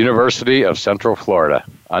 University of Central Florida,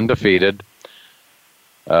 undefeated,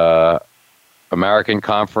 American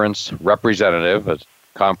Conference representative, a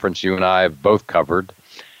conference you and I have both covered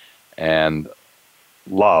and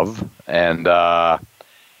love, and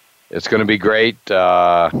it's going to be great.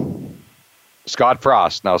 Scott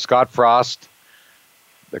Frost. Now, Scott Frost,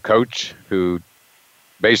 the coach who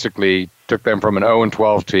basically took them from an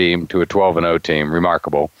 0-12 team to a 12-0 team,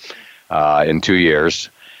 remarkable, in 2 years.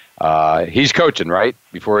 He's coaching, right,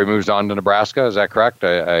 before he moves on to Nebraska. Is that correct?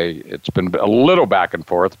 It's been a little back and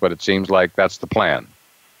forth, but it seems like that's the plan.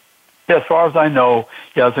 Yeah, as far as I know,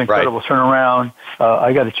 yeah, it's an incredible turnaround.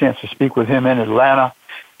 I got a chance to speak with him in Atlanta.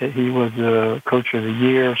 He was the coach of the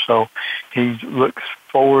year, so he looks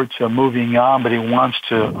forward to moving on, but he wants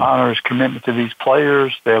to honor his commitment to these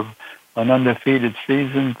players. They have an undefeated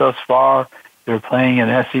season thus far. They're playing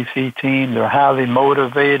an SEC team. They're highly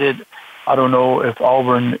motivated. I don't know if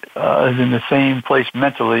Auburn is in the same place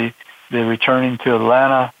mentally. They're returning to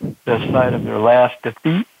Atlanta, the site of their last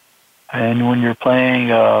defeat. And when you're playing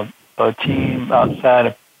a team outside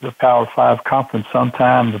of the Power 5 conference,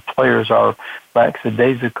 sometimes the players are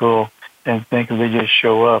lackadaisical and think if they just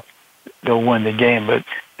show up, they'll win the game. But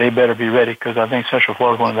they better be ready because I think Central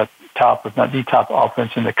Florida is one of the top, if not the top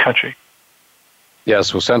offense in the country.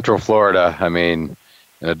 Yes, well, Central Florida, I mean,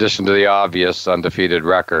 in addition to the obvious undefeated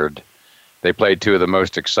record, they played two of the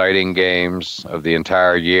most exciting games of the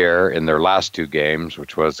entire year in their last two games,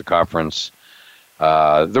 which was the conference,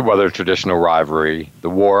 the traditional rivalry, the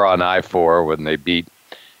war on I-4 when they beat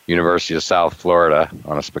University of South Florida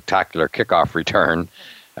on a spectacular kickoff return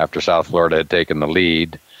after South Florida had taken the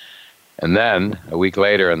lead. And then a week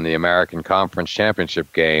later in the American Conference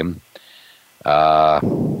Championship game,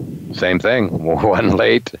 same thing, won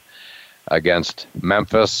late against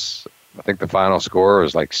Memphis. I think the final score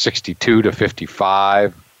was like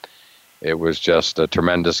 62-55. It was just a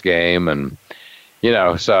tremendous game. And,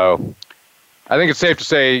 so I think it's safe to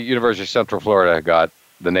say University of Central Florida got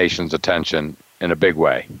the nation's attention in a big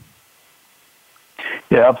way.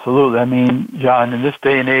 Yeah, absolutely. I mean, John, in this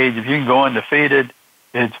day and age, if you can go undefeated,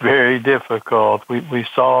 it's very difficult. We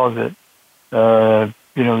saw that,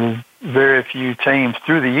 there's very few teams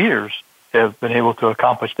through the years have been able to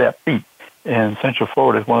accomplish that feat. And Central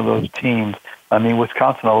Florida is one of those teams. I mean,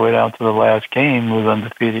 Wisconsin all the way down to the last game was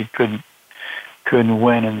undefeated, couldn't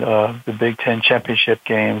win in the Big Ten championship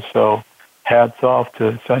game. So hats off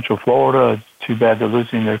to Central Florida. It's too bad they're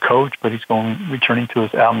losing their coach, but he's returning to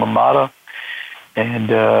his alma mater.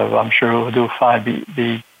 And I'm sure he'll do fine.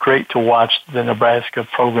 Be great to watch the Nebraska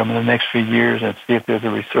program in the next few years and see if there's a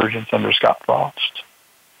resurgence under Scott Frost.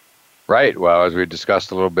 Right. Well, as we discussed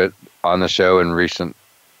a little bit on the show in recent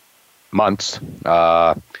months,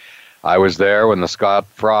 I was there when the Scott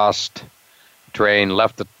Frost train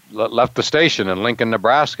left the station in Lincoln,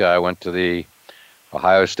 Nebraska. I went to the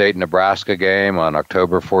Ohio State-Nebraska game on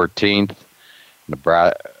October 14th.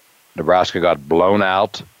 Nebraska got blown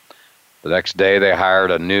out. The next day they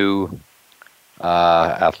hired a new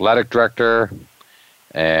athletic director,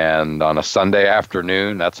 and on a Sunday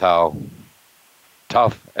afternoon, that's how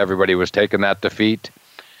tough everybody was taking that defeat.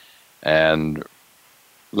 And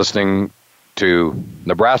listening to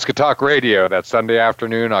Nebraska Talk Radio that Sunday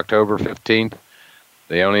afternoon, October 15th,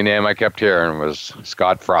 the only name I kept hearing was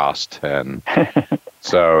Scott Frost. And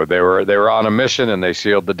so they were on a mission, and they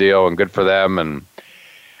sealed the deal, and good for them. And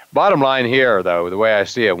bottom line here, though, the way I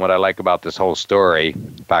see it, what I like about this whole story,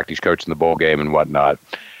 in fact, he's coaching the bowl game and whatnot,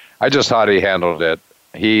 I just thought he handled it.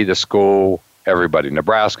 He, the school, everybody,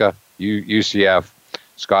 Nebraska, UCF,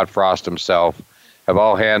 Scott Frost himself, have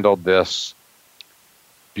all handled this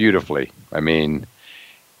beautifully. I mean,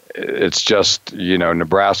 it's just,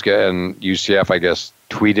 Nebraska and UCF, I guess,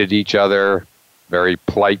 tweeted each other very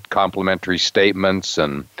polite, complimentary statements,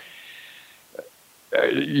 and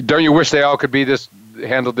don't you wish they all could be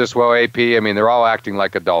handled this well, AP? I mean, they're all acting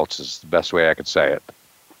like adults is the best way I could say it.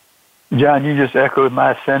 John, you just echoed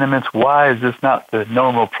my sentiments. Why is this not the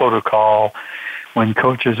normal protocol when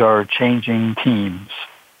coaches are changing teams?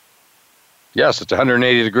 Yes, it's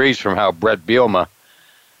 180 degrees from how Brett Bielema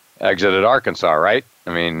exited Arkansas, right?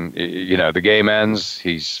 I mean, the game ends,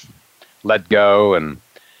 he's let go, and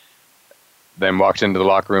then walks into the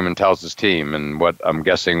locker room and tells his team, and what I'm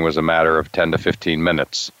guessing was a matter of 10 to 15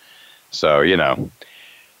 minutes. So,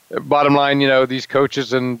 bottom line, these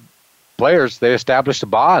coaches and players, they established a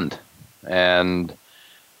bond, and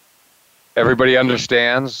everybody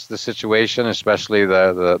understands the situation, especially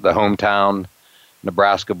the hometown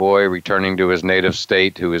Nebraska boy returning to his native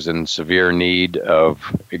state who is in severe need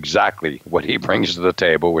of exactly what he brings to the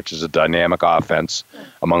table, which is a dynamic offense,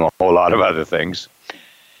 among a whole lot of other things.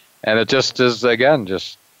 And it just is, again,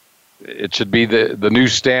 it should be the new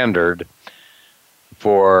standard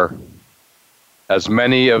for as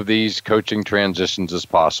many of these coaching transitions as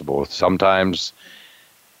possible. Sometimes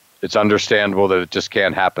it's understandable that it just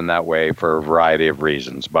can't happen that way for a variety of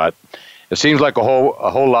reasons, but it seems like a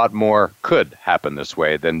whole lot more could happen this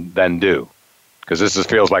way than do, because this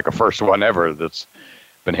feels like a first one ever that's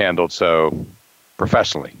been handled so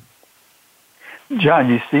professionally. John,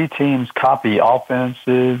 you see teams copy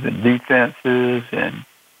offenses and defenses and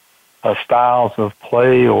styles of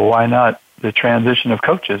play, or why not the transition of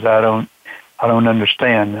coaches? I don't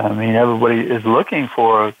understand. I mean, everybody is looking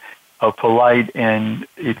for a polite and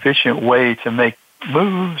efficient way to make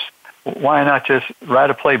moves. Why not just write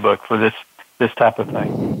a playbook for this type of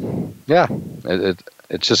thing? Yeah,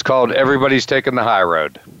 it's just called everybody's taking the high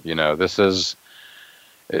road. This is,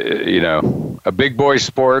 a big boy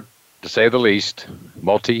sport, to say the least,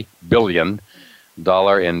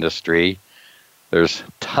 multi-billion-dollar industry. There's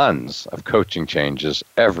tons of coaching changes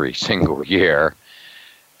every single year.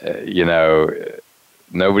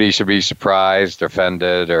 Nobody should be surprised,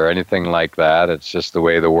 offended, or anything like that. It's just the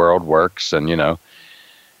way the world works, and,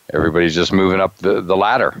 everybody's just moving up the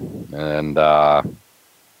ladder. And,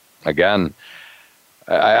 again,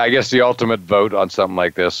 I guess the ultimate vote on something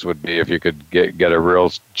like this would be if you could get a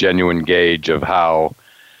real genuine gauge of how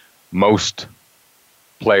most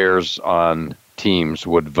players on teams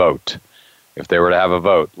would vote. If they were to have a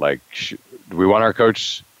vote, like, do we want our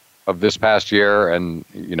coach of this past year and,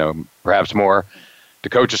 perhaps more to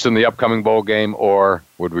coach us in the upcoming bowl game, or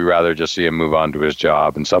would we rather just see him move on to his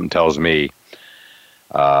job? And something tells me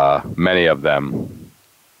many of them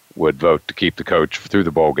would vote to keep the coach through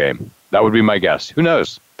the bowl game. That would be my guess. Who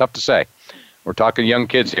knows? Tough to say. We're talking young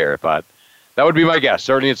kids here, but that would be my guess.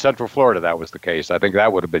 Certainly in Central Florida, that was the case. I think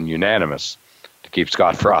that would have been unanimous to keep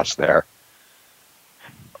Scott Frost there.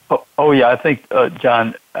 Oh yeah, I think,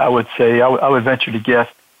 John, I would say, I would venture to guess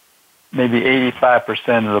maybe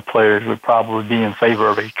 85% of the players would probably be in favor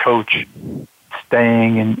of a coach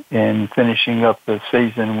staying and finishing up the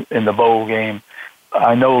season in the bowl game.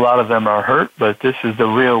 I know a lot of them are hurt, but this is the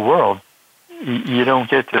real world. You don't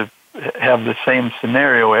get to have the same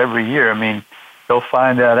scenario every year. I mean, they'll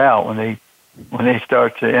find that out when they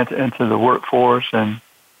start to enter the workforce and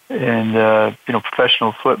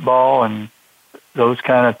professional football and those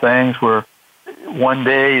kind of things, where one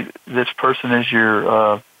day this person is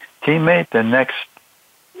your teammate, the next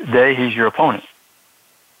day he's your opponent.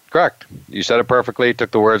 Correct. You said it perfectly.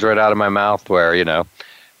 Took the words right out of my mouth, where,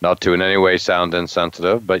 not to in any way sound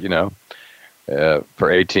insensitive, but,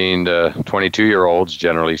 for 18 to 22-year-olds,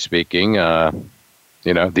 generally speaking,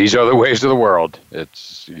 these are the ways of the world.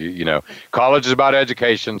 It's, college is about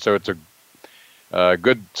education, so it's a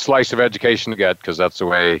good slice of education to get, because that's the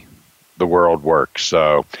way the world works.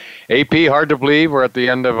 So, AP, hard to believe we're at the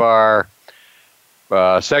end of our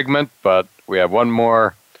segment, but we have one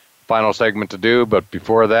more final segment to do. But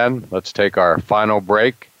before then, let's take our final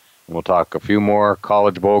break, and we'll talk a few more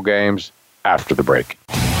college bowl games after the break.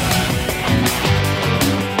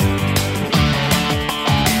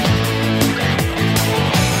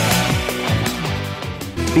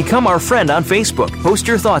 Become our friend on Facebook. Post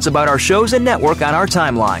your thoughts about our shows and network on our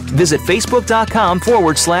timeline. Visit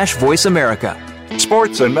Facebook.com/Voice America.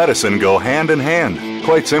 Sports and medicine go hand in hand.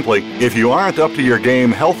 Quite simply, if you aren't up to your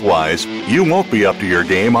game health-wise, you won't be up to your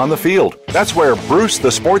game on the field. That's where Bruce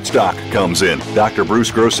the Sports Doc comes in. Dr. Bruce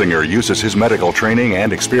Grossinger uses his medical training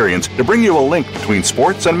and experience to bring you a link between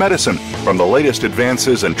sports and medicine, from the latest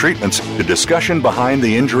advances and treatments to discussion behind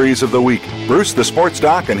the injuries of the week. Bruce the Sports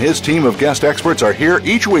Doc and his team of guest experts are here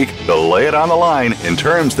each week to lay it on the line in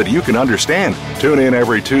terms that you can understand. Tune in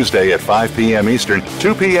every Tuesday at 5 p.m. Eastern,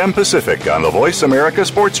 2 p.m. Pacific on the Voice America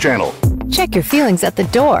Sports Channel. Check your feelings at the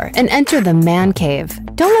door and enter the man cave.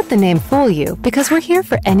 Don't let the name fool you, because we're here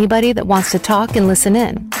for anybody that wants to talk and listen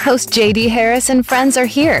in. Host J.D. Harris and friends are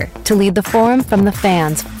here to lead the forum from the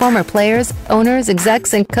fans, former players, owners,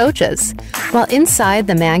 execs, and coaches. While inside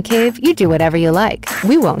the man cave, you do whatever you like.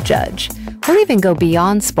 We won't judge. We'll even go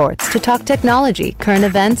beyond sports to talk technology, current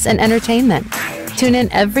events, and entertainment. Tune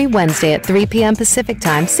in every Wednesday at 3 p.m. Pacific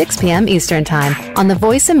Time, 6 p.m. Eastern Time on the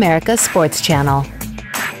Voice America Sports Channel.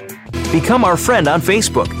 Become our friend on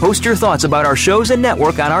Facebook. Post your thoughts about our shows and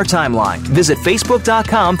network on our timeline. Visit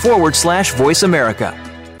facebook.com/Voice America.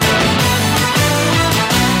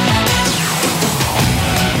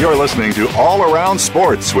 You're listening to All Around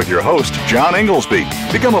Sports with your host, John Inglesby.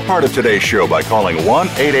 Become a part of today's show by calling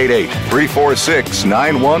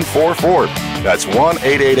 1-888-346-9144. That's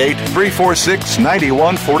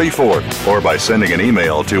 1-888-346-9144. Or by sending an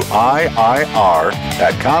email to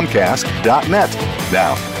iir@comcast.net.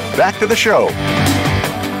 Now, back to the show.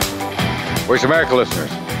 Voice America listeners,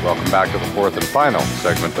 welcome back to the fourth and final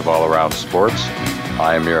segment of All Around Sports.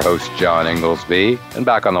 I am your host, John Inglesby, and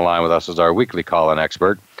back on the line with us is our weekly call-in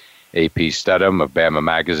expert, AP Stedham of Bama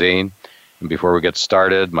Magazine. And before we get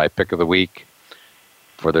started, my pick of the week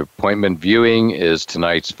for the appointment viewing is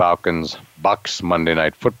tonight's Falcons-Bucks Monday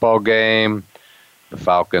Night Football game. The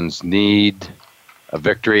Falcons need a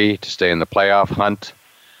victory to stay in the playoff hunt.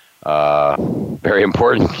 Very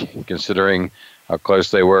important considering how close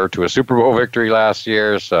they were to a Super Bowl victory last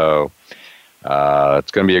year. So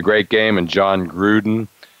it's going to be a great game, and John Gruden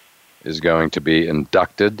is going to be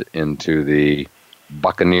inducted into the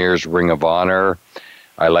Buccaneers Ring of Honor.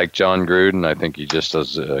 I like John Gruden. I think he just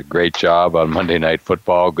does a great job on Monday Night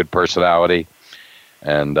Football, good personality.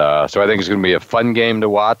 And so I think it's going to be a fun game to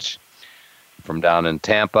watch from down in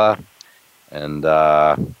Tampa. And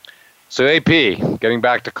so AP, getting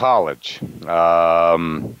back to college.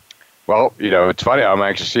 Well, it's funny. I'm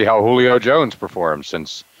anxious to see how Julio Jones performs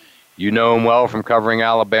since you know him well from covering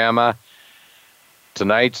Alabama.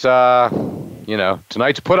 Tonight's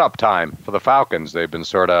put-up time for the Falcons. They've been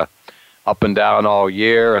sort of up and down all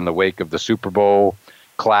year in the wake of the Super Bowl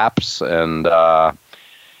collapse. And,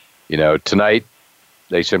 tonight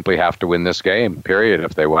they simply have to win this game, period,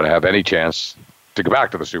 if they want to have any chance to go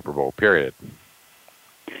back to the Super Bowl, period.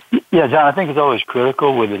 Yeah, John, I think it's always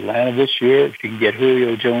critical with Atlanta this year if you can get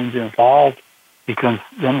Julio Jones involved, because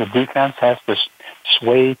then the defense has to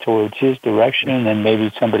sway towards his direction, and then maybe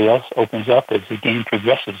somebody else opens up as the game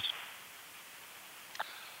progresses.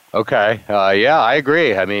 Okay. Yeah, I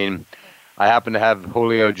agree. I mean, I happen to have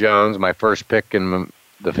Julio Jones, my first pick in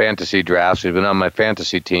the fantasy drafts. He's been on my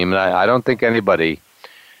fantasy team, and I don't think anybody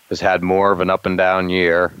has had more of an up-and-down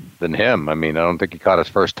year than him. I mean, I don't think he caught his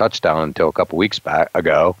first touchdown until a couple weeks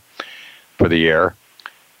ago for the year.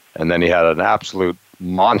 And then he had an absolute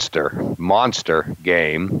monster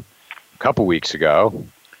game a couple weeks ago.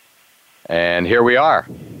 And here we are.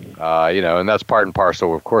 And that's part and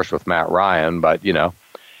parcel, of course, with Matt Ryan. But,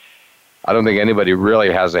 I don't think anybody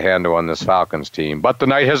really has a handle on this Falcons team. But the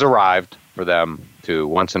night has arrived for them to,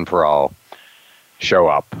 once and for all, show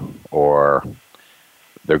up, or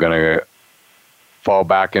they're going to fall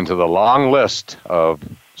back into the long list of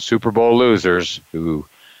Super Bowl losers who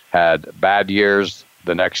had bad years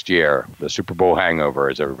the next year, the Super Bowl hangover,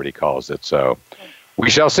 as everybody calls it. So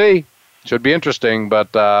we shall see. Should be interesting.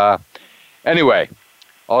 But anyway,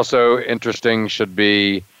 also interesting should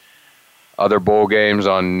be other bowl games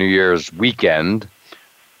on New Year's weekend.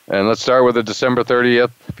 And let's start with the December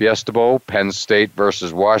 30th Fiesta Bowl, Penn State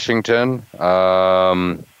versus Washington.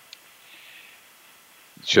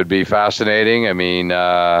 Should be fascinating. I mean,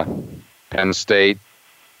 Penn State,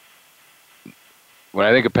 when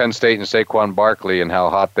I think of Penn State and Saquon Barkley and how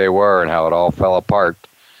hot they were and how it all fell apart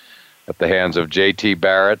at the hands of J.T.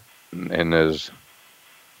 Barrett in his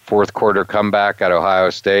fourth quarter comeback at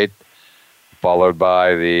Ohio State, followed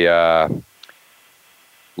by the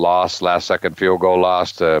last second field goal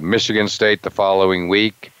loss to Michigan State the following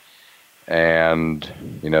week. And,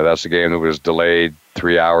 that's a game that was delayed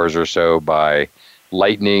 3 hours or so by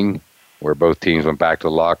lightning, where both teams went back to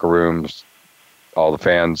the locker rooms. All the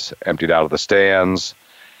fans emptied out of the stands.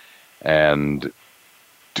 And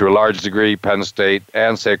to a large degree, Penn State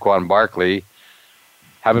and Saquon Barkley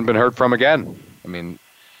haven't been heard from again. I mean,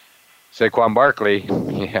 Saquon Barkley,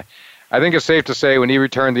 I think it's safe to say when he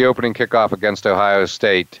returned the opening kickoff against Ohio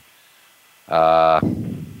State, that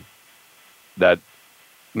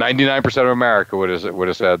 99% of America would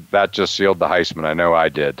have said that just sealed the Heisman. I know I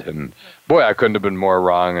did. And boy, I couldn't have been more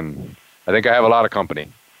wrong. And I think I have a lot of company.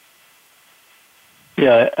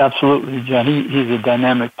 Yeah, absolutely, John. He's a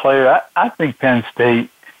dynamic player. I think Penn State,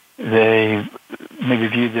 they maybe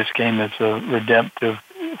view this game as a redemptive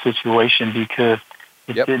situation because,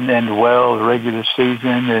 It didn't end well, the regular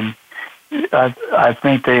season, and I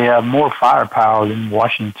think they have more firepower than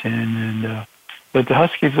Washington, but the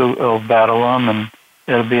Huskies will battle them, and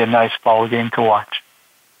it'll be a nice ball game to watch.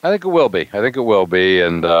 I think it will be.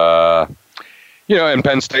 And, and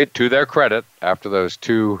Penn State, to their credit, after those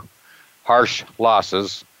two harsh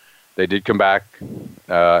losses, they did come back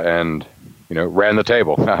and, ran the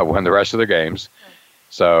table, won the rest of their games.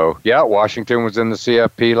 So, Washington was in the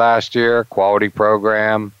CFP last year, quality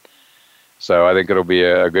program. So I think it'll be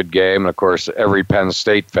a good game. And, of course, every Penn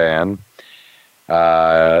State fan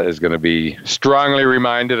is going to be strongly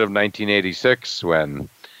reminded of 1986 when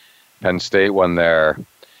Penn State won their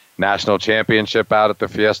national championship out at the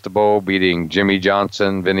Fiesta Bowl, beating Jimmy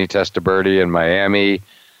Johnson, Vinny Testaverde in Miami,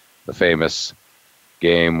 the famous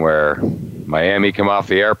game where Miami came off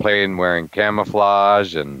the airplane wearing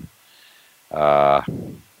camouflage, and the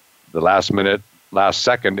last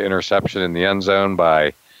second interception in the end zone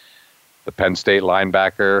by the Penn State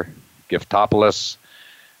linebacker, Giftopoulos.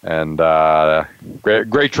 And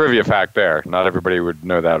great trivia fact there. Not everybody would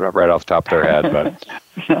know that right off the top of their head,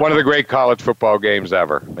 but one of the great college football games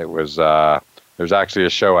ever. It was there's actually a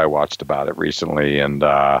show I watched about it recently, and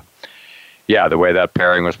the way that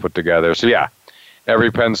pairing was put together. So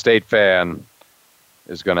every Penn State fan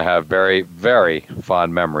is going to have very, very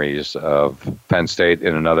fond memories of Penn State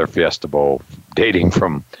in another Fiesta Bowl dating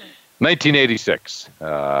from 1986.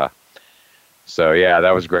 So,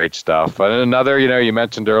 that was great stuff. And another, you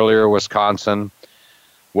mentioned earlier, Wisconsin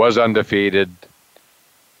was undefeated.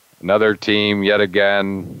 Another team, yet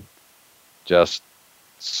again, just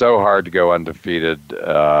so hard to go undefeated.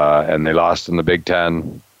 And they lost in the Big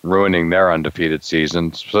Ten, ruining their undefeated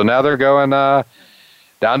season. So now they're going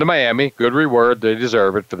down to Miami. Good reward. They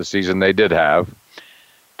deserve it for the season they did have.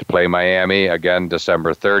 To play Miami again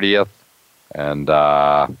December 30th. And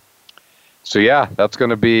that's going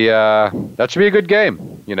to be that should be a good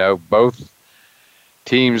game. Both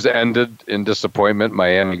teams ended in disappointment.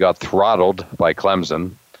 Miami got throttled by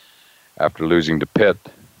Clemson after losing to Pitt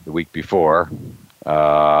the week before.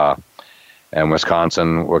 And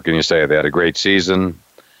Wisconsin, what can you say? They had a great season,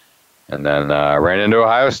 and then ran into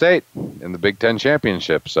Ohio State in the Big Ten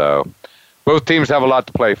championship. So both teams have a lot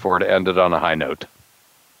to play for to end it on a high note.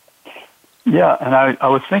 Yeah, and I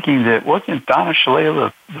was thinking that wasn't Donna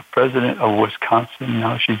Shalala the president of Wisconsin?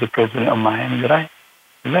 Now she's the president of Miami. Is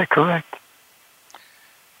that correct?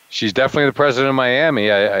 She's definitely the president of Miami.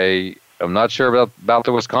 I'm not sure about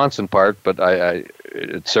the Wisconsin part, but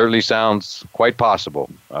it certainly sounds quite possible.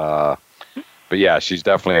 But she's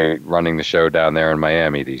definitely running the show down there in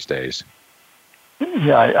Miami these days.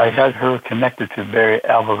 Yeah, I had her connected to Barry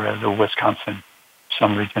Alvarez of Wisconsin for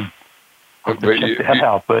some reason. But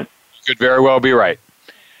could very well be right.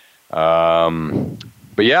 But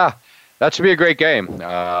that should be a great game.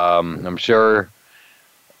 I'm sure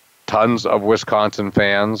tons of Wisconsin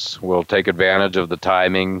fans will take advantage of the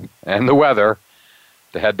timing and the weather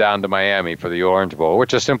to head down to Miami for the Orange Bowl,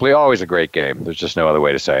 which is simply always a great game. There's just no other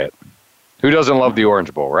way to say it. Who doesn't love the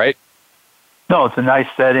Orange Bowl, right? No, it's a nice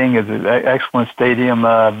setting. It's an excellent stadium.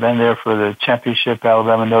 I've been there for the championship,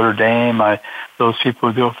 Alabama, Notre Dame. Those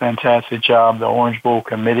people do a fantastic job. The Orange Bowl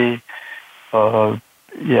committee,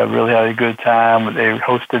 really had a good time. They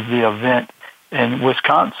hosted the event in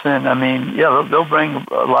Wisconsin. They'll bring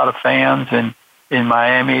a lot of fans, and in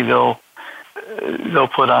Miami, they'll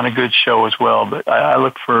put on a good show as well. But I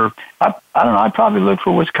don't know. I'd probably look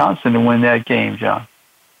for Wisconsin to win that game, John.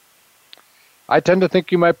 I tend to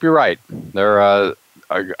think you might be right. They're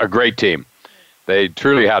a great team. They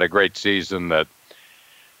truly had a great season that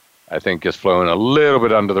I think has flown a little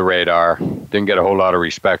bit under the radar. Didn't get a whole lot of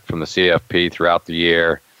respect from the CFP throughout the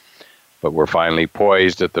year, but were finally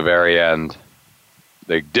poised at the very end.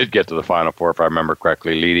 They did get to the Final Four, if I remember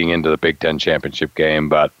correctly, leading into the Big Ten championship game,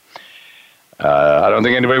 but I don't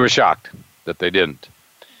think anybody was shocked that they didn't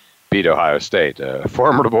beat Ohio State, a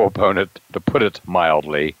formidable opponent, to put it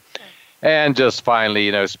mildly. And just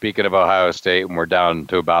finally, speaking of Ohio State, and we're down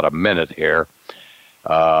to about a minute here,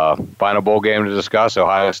 final bowl game to discuss,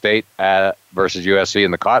 Ohio State versus USC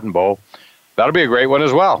in the Cotton Bowl. That'll be a great one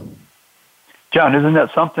as well. John, isn't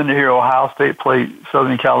that something to hear Ohio State play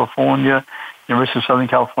Southern California, University of Southern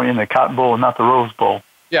California in the Cotton Bowl and not the Rose Bowl?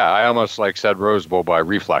 Yeah, I almost said Rose Bowl by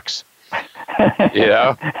reflex. I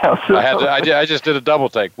just did a double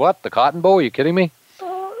take. What, the Cotton Bowl? Are you kidding me?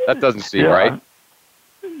 That doesn't seem right.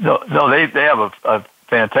 No, they have a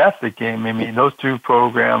fantastic game. Those two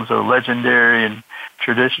programs are legendary and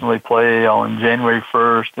traditionally play on January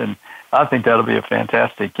 1st, and I think that'll be a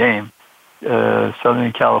fantastic game.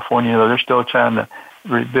 Southern California, they're still trying to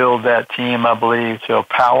rebuild that team, I believe, to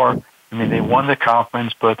power. I mean, they won the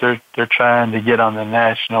conference, but they're trying to get on the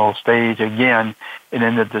national stage again and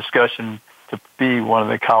in the discussion to be one of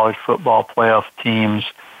the college football playoff teams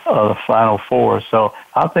of the Final Four. So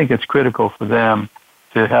I think it's critical for them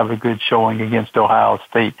to have a good showing against Ohio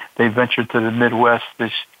State. They ventured to the Midwest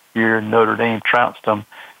this year. Notre Dame trounced them,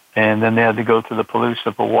 and then they had to go to the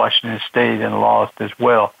Palouse for Washington State and lost as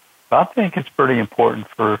well. But I think it's pretty important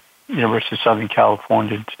for University of Southern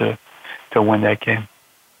California to win that game.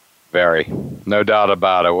 Very. No doubt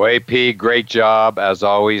about it. Well, AP, great job as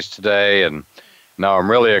always today. And now I'm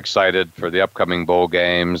really excited for the upcoming bowl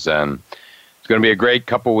games. And it's going to be a great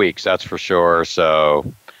couple weeks, that's for sure. So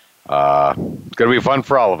it's going to be fun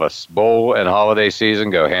for all of us. Bowl and holiday season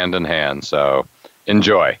go hand in hand. So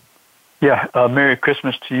enjoy. Yeah. Merry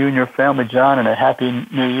Christmas to you and your family, John, and a Happy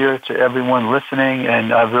New Year to everyone listening.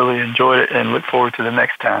 And I've really enjoyed it and look forward to the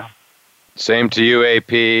next time. Same to you,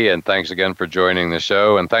 AP, and thanks again for joining the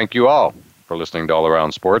show. And thank you all for listening to All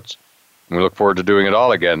Around Sports. And we look forward to doing it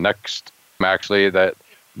all again next, actually,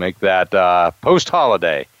 make that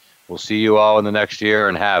post-holiday. We'll see you all in the next year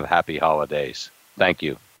and have happy holidays. Thank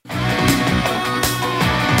you.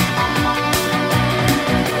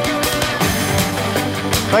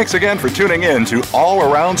 Thanks again for tuning in to All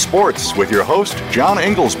Around Sports with your host, John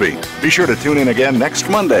Inglesby. Be sure to tune in again next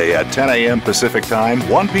Monday at 10 a.m. Pacific Time,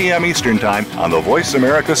 1 p.m. Eastern Time on the Voice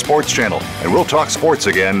America Sports Channel. And we'll talk sports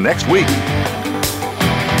again next week.